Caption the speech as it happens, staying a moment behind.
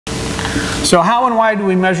So how and why do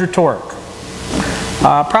we measure torque?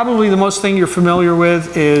 Probably the most thing you're familiar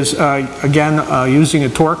with is, again, using a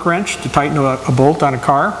torque wrench to tighten a bolt on a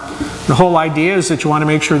car. The whole idea is that you want to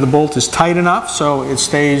make sure the bolt is tight enough so it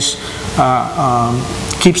stays,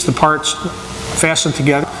 keeps the parts fastened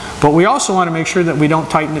together. But we also want to make sure that we don't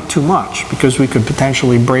tighten it too much, because we could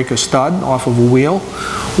potentially break a stud off of a wheel,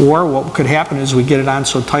 or what could happen is we get it on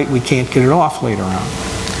so tight we can't get it off later on.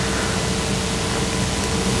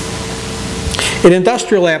 In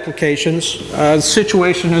industrial applications, the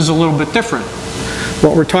situation is a little bit different.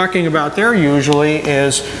 What we're talking about there usually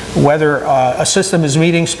is whether a system is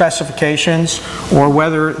meeting specifications or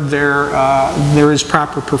whether there is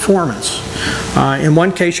proper performance. In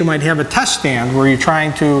one case, you might have a test stand where you're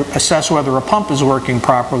trying to assess whether a pump is working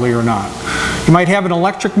properly or not. You might have an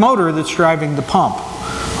electric motor that's driving the pump.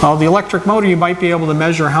 Well, the electric motor, you might be able to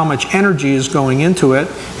measure how much energy is going into it,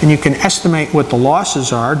 and you can estimate what the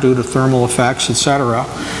losses are due to thermal effects, etc.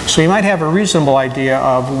 So you might have a reasonable idea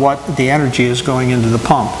of what the energy is going into the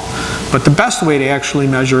pump. But the best way to actually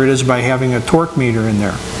measure it is by having a torque meter in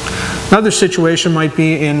there. Another situation might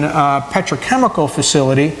be in a petrochemical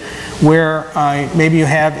facility where maybe you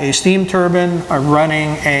have a steam turbine running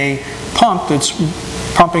a pump that's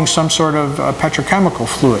pumping some sort of petrochemical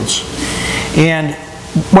fluids. And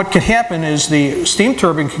what could happen is the steam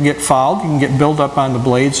turbine can get fouled, you can get buildup on the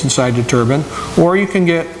blades inside the turbine, or you can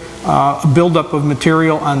get a buildup of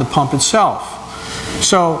material on the pump itself.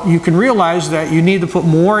 So you can realize that you need to put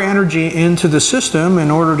more energy into the system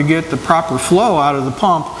in order to get the proper flow out of the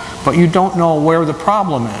pump, but you don't know where the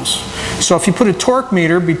problem is. So if you put a torque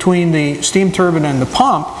meter between the steam turbine and the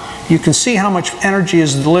pump, you can see how much energy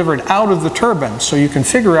is delivered out of the turbine, so you can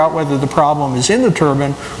figure out whether the problem is in the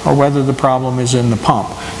turbine or whether the problem is in the pump.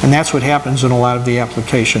 And that's what happens in a lot of the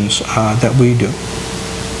applications that we do.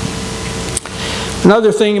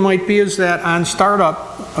 Another thing it might be is that on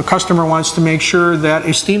startup, a customer wants to make sure that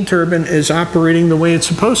a steam turbine is operating the way it's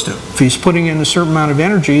supposed to. If he's putting in a certain amount of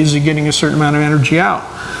energy, is he getting a certain amount of energy out?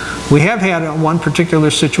 We have had one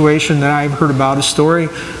particular situation that I've heard about, a story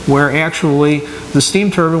where actually the steam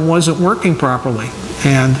turbine wasn't working properly,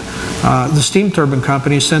 and the steam turbine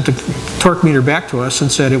company sent the torque meter back to us and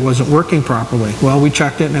said it wasn't working properly. Well, we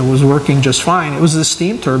checked it and it was working just fine. It was the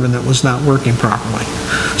steam turbine that was not working properly.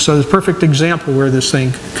 So it's a perfect example where this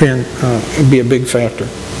thing can be a big factor.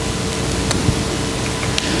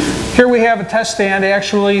 Here we have a test stand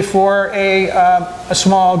actually for a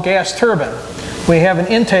small gas turbine. We have an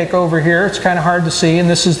intake over here. It's kind of hard to see, and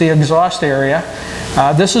this is the exhaust area.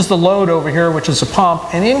 This is the load over here, which is a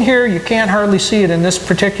pump. And in here, you can't hardly see it in this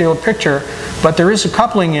particular picture, but there is a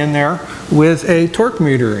coupling in there with a torque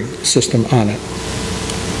metering system on it.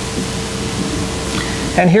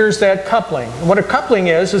 And here's that coupling. What a coupling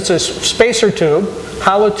is, it's a spacer tube,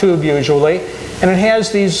 hollow tube usually, and it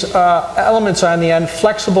has these elements on the end,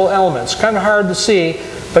 flexible elements. Kind of hard to see,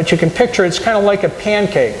 but you can picture it's kind of like a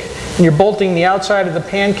pancake. And you're bolting the outside of the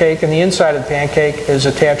pancake, and the inside of the pancake is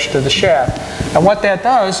attached to the shaft. And what that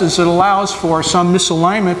does is it allows for some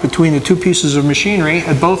misalignment between the two pieces of machinery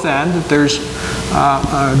at both ends. There's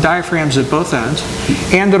diaphragms at both ends.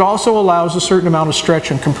 And it also allows a certain amount of stretch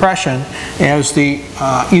and compression as the,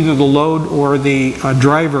 either the load or the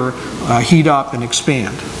driver heat up and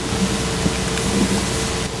expand.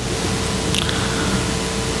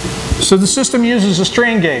 So the system uses a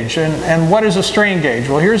strain gauge, and what is a strain gauge?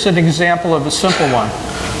 Well, here's an example of a simple one.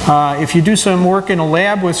 If you do some work in a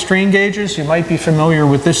lab with strain gauges, you might be familiar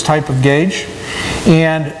with this type of gauge.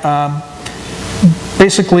 And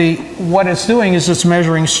basically what it's doing is it's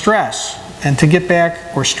measuring stress, and to get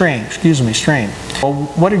back, or strain, excuse me, strain. Well,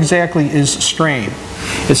 what exactly is strain?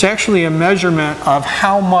 It's actually a measurement of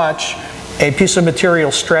how much a piece of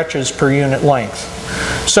material stretches per unit length.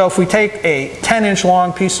 So if we take a 10-inch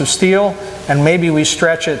long piece of steel and maybe we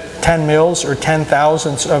stretch it 10 mils or 10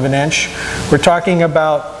 thousandths of an inch, we're talking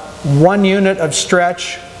about 1 unit of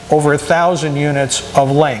stretch over 1,000 units of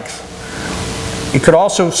length. You could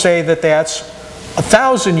also say that that's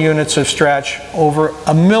 1,000 units of stretch over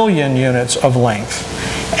 1,000,000 units of length.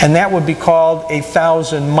 And that would be called a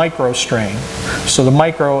 1,000 microstrain. So the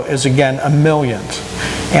micro is again a millionth.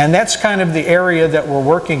 And that's kind of the area that we're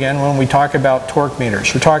working in when we talk about torque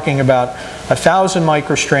meters. We're talking about 1,000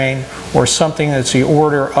 microstrain, or something that's the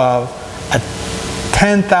order of a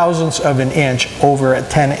 10 thousandths of an inch over a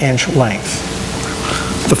 10-inch length.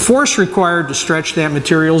 The force required to stretch that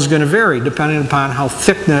material is going to vary depending upon how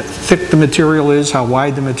thick the material is, how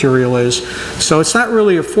wide the material is. So it's not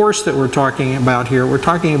really a force that we're talking about here. We're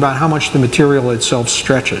talking about how much the material itself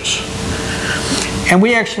stretches. And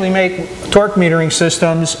we actually make torque metering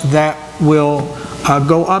systems that will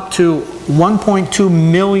go up to 1.2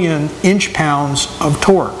 million inch-pounds of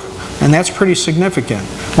torque. And that's pretty significant.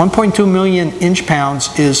 1.2 million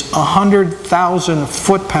inch-pounds is 100,000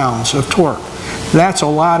 foot-pounds of torque. That's a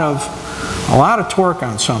lot of torque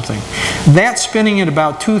on something. That spinning at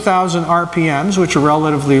about 2,000 RPMs, which are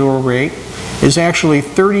relatively low rate, is actually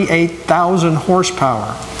 38,000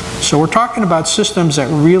 horsepower. So we're talking about systems that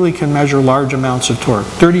really can measure large amounts of torque.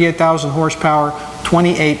 38,000 horsepower,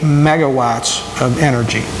 28 megawatts of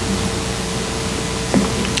energy.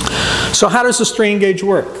 So how does the strain gauge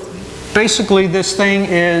work? Basically, this thing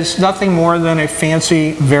is nothing more than a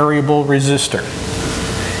fancy variable resistor.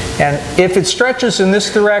 And if it stretches in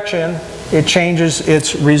this direction, it changes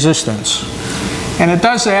its resistance. And it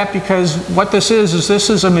does that because what this is this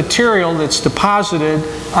is a material that's deposited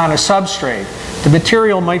on a substrate. The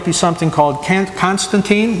material might be something called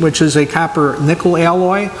constantine, which is a copper-nickel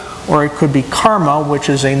alloy, or it could be karma, which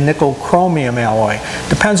is a nickel-chromium alloy.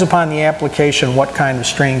 Depends upon the application what kind of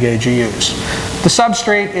strain gauge you use. The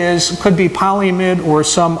substrate could be polyamide or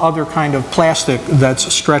some other kind of plastic that's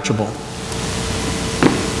stretchable.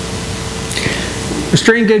 A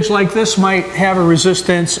strain gauge like this might have a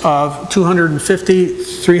resistance of 250,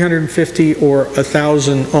 350, or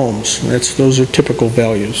 1,000 ohms. Those are typical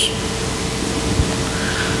values.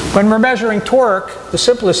 When we're measuring torque, the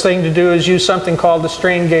simplest thing to do is use something called the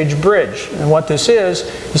strain gauge bridge. And what this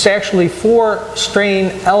is actually 4 strain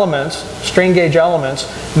gauge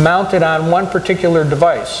elements mounted on one particular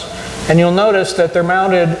device. And you'll notice that they're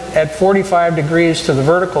mounted at 45 degrees to the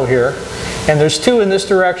vertical here. And there's 2 in this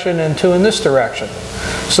direction and 2 in this direction.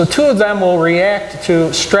 So 2 of them will react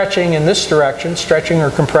to stretching in this direction, stretching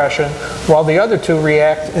or compression, while the other 2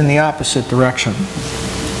 react in the opposite direction.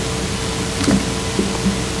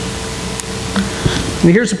 And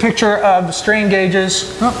here's a picture of the strain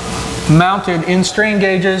gauges mounted in strain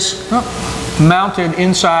gauges, mounted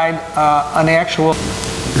inside an actual.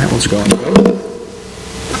 That one's going good.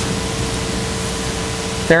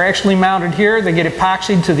 They're actually mounted here. They get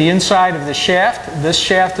epoxied to the inside of the shaft. This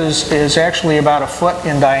shaft is actually about 1 foot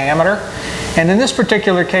in diameter. And in this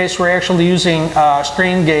particular case, we're actually using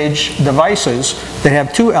strain gauge devices that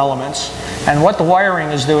have 2 elements. And what the wiring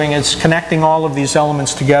is doing is connecting all of these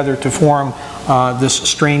elements together to form this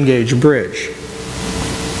strain gauge bridge.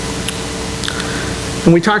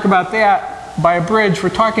 When we talk about that, by a bridge, we're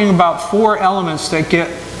talking about 4 elements that get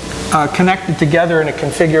connected together in a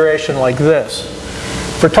configuration like this.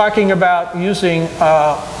 If we're talking about using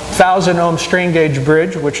 1,000 ohm strain gauge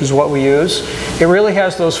bridge, which is what we use, it really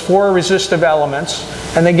has those 4 resistive elements,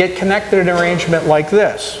 and they get connected in an arrangement like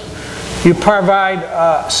this. You provide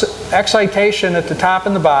excitation at the top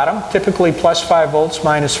and the bottom, typically plus 5 volts,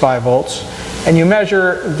 minus 5 volts, and you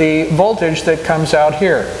measure the voltage that comes out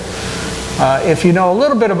here. If you know a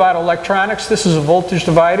little bit about electronics, this is a voltage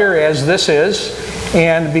divider, as this is,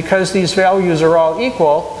 and because these values are all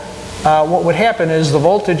equal, what would happen is the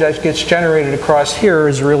voltage that gets generated across here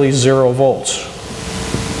is really 0 volts.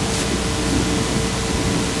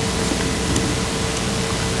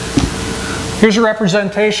 Here's a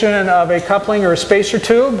representation of a coupling or a spacer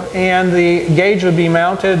tube, and the gauge would be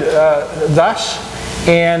mounted thus,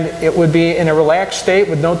 and it would be in a relaxed state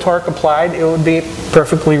with no torque applied. It would be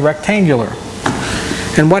perfectly rectangular.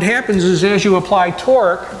 And what happens is as you apply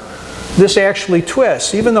torque, this actually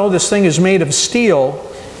twists. Even though this thing is made of steel,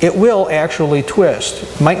 it will actually twist.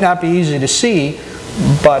 It might not be easy to see,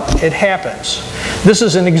 but it happens. This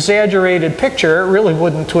is an exaggerated picture. It really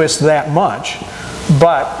wouldn't twist that much.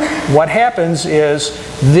 But what happens is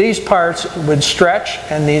these parts would stretch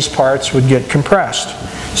and these parts would get compressed.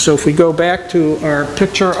 So if we go back to our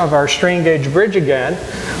picture of our strain gauge bridge again,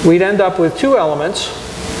 we'd end up with 2 elements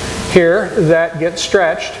here that get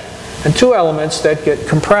stretched and 2 elements that get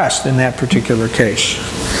compressed in that particular case.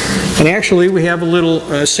 And actually we have a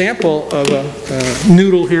little sample of a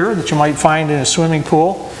noodle here that you might find in a swimming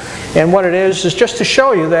pool. And what it is just to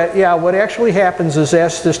show you that, yeah, what actually happens is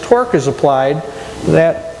as this torque is applied,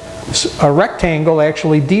 that a rectangle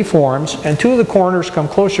actually deforms and 2 of the corners come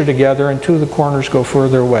closer together and 2 of the corners go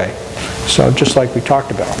further away. So just like we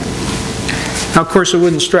talked about. Now of course it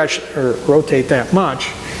wouldn't stretch or rotate that much,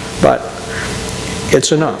 but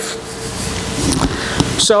it's enough.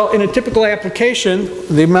 So in a typical application,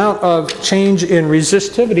 the amount of change in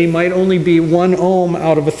resistivity might only be 1 ohm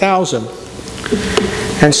out of 1,000.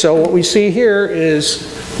 And so what we see here is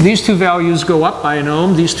these 2 values go up by 1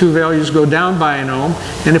 ohm, these 2 values go down by 1 ohm,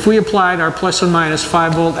 and if we applied our plus and minus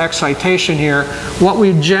 5 volt excitation here, what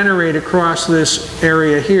we generate across this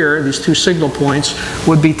area here, these 2 signal points,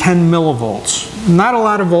 would be 10 millivolts. Not a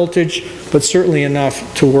lot of voltage, but certainly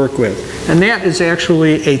enough to work with. And that is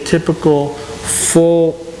actually a typical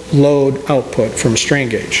full load output from a strain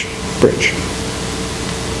gauge bridge.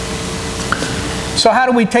 So how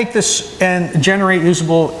do we take this and generate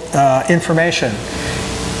usable information?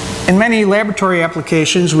 In many laboratory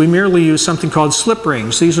applications, we merely use something called slip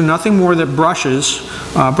rings. These are nothing more than brushes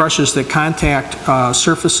that contact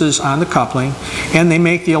surfaces on the coupling, and they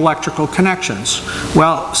make the electrical connections.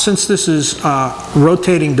 Well, since this is a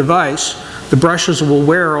rotating device, the brushes will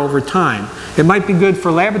wear over time. It might be good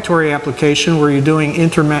for laboratory application where you're doing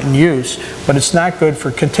intermittent use, but it's not good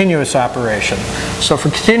for continuous operation. So for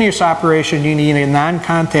continuous operation, you need a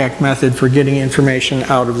non-contact method for getting information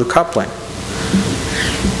out of the coupling.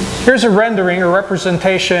 Here's a rendering, a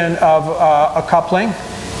representation of a coupling,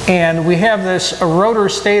 and we have this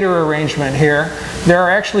rotor-stator arrangement here. There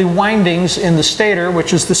are actually windings in the stator,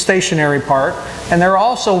 which is the stationary part, and there are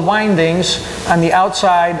also windings on the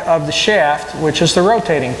outside of the shaft, which is the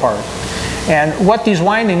rotating part. And what these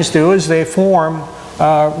windings do is they form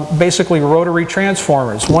basically rotary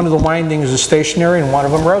transformers. One of the windings is stationary and one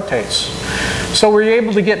of them rotates. So we're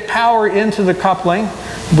able to get power into the coupling.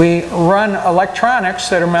 We run electronics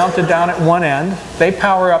that are mounted down at one end. They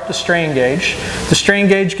power up the strain gauge. The strain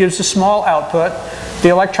gauge gives a small output. The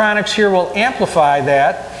electronics here will amplify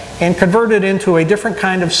that and convert it into a different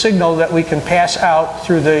kind of signal that we can pass out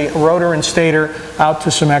through the rotor and stator out to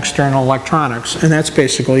some external electronics. And that's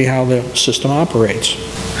basically how the system operates.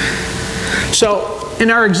 So in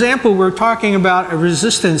our example, we're talking about a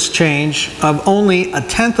resistance change of only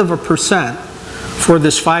 0.1% for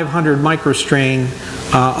this 500 microstrain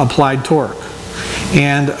applied torque.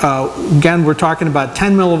 And again, we're talking about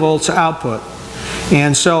 10 millivolts output.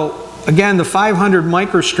 And so again, the 500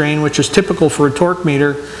 microstrain, which is typical for a torque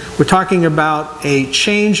meter, we're talking about a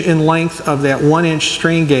change in length of that 1-inch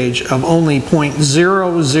strain gauge of only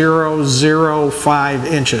 0.0005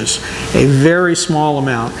 inches. A very small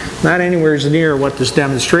amount. Not anywhere near what this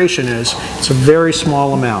demonstration is. It's a very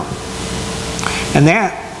small amount. And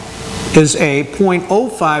that is a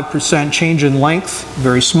 0.05% change in length,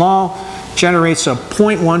 very small, generates a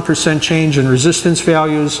 0.1% change in resistance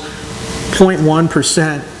values,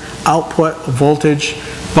 0.1% output voltage,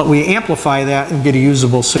 but we amplify that and get a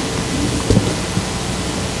usable signal.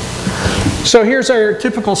 So here's our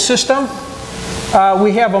typical system.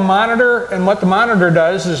 We have a monitor, and what the monitor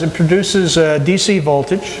does is it produces a DC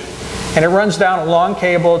voltage, and it runs down a long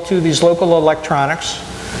cable to these local electronics.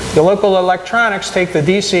 The local electronics take the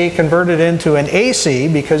DC, convert it into an AC,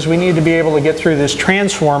 because we need to be able to get through this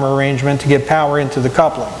transformer arrangement to get power into the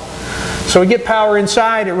coupling. So we get power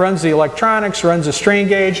inside, it runs the electronics, runs a strain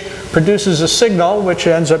gauge, produces a signal, which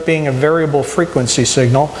ends up being a variable frequency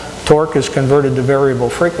signal. Torque is converted to variable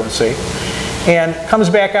frequency. And comes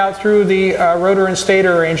back out through the rotor and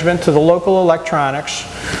stator arrangement to the local electronics,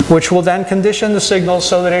 which will then condition the signal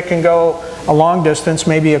so that it can go a long distance,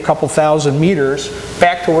 maybe a couple thousand meters,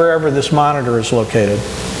 back to wherever this monitor is located.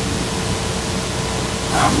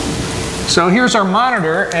 So here's our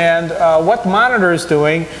monitor, and what the monitor is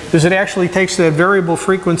doing is it actually takes that variable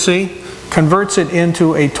frequency, converts it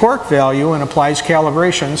into a torque value and applies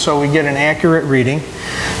calibration so we get an accurate reading.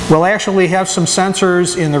 We'll actually have some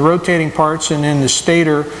sensors in the rotating parts and in the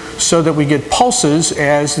stator so that we get pulses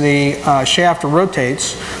as the shaft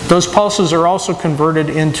rotates. Those pulses are also converted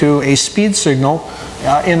into a speed signal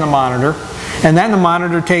in the monitor. And then the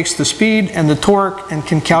monitor takes the speed and the torque and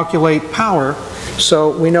can calculate power,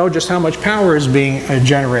 so we know just how much power is being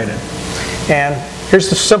generated. And here's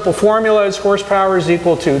the simple formula. It's horsepower is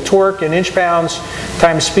equal to torque in inch-pounds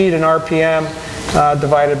times speed in RPM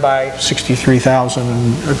divided by 63,000,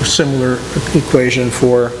 and a similar equation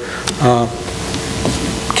for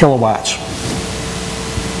kilowatts.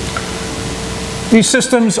 These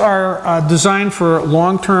systems are designed for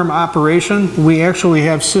long-term operation. We actually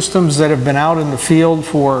have systems that have been out in the field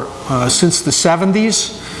for since the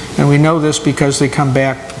 70s, and we know this because they come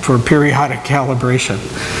back for periodic calibration.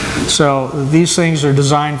 So these things are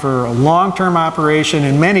designed for a long-term operation.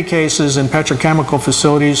 In many cases, in petrochemical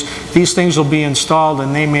facilities, these things will be installed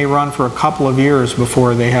and they may run for a couple of years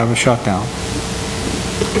before they have a shutdown.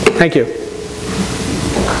 Thank you.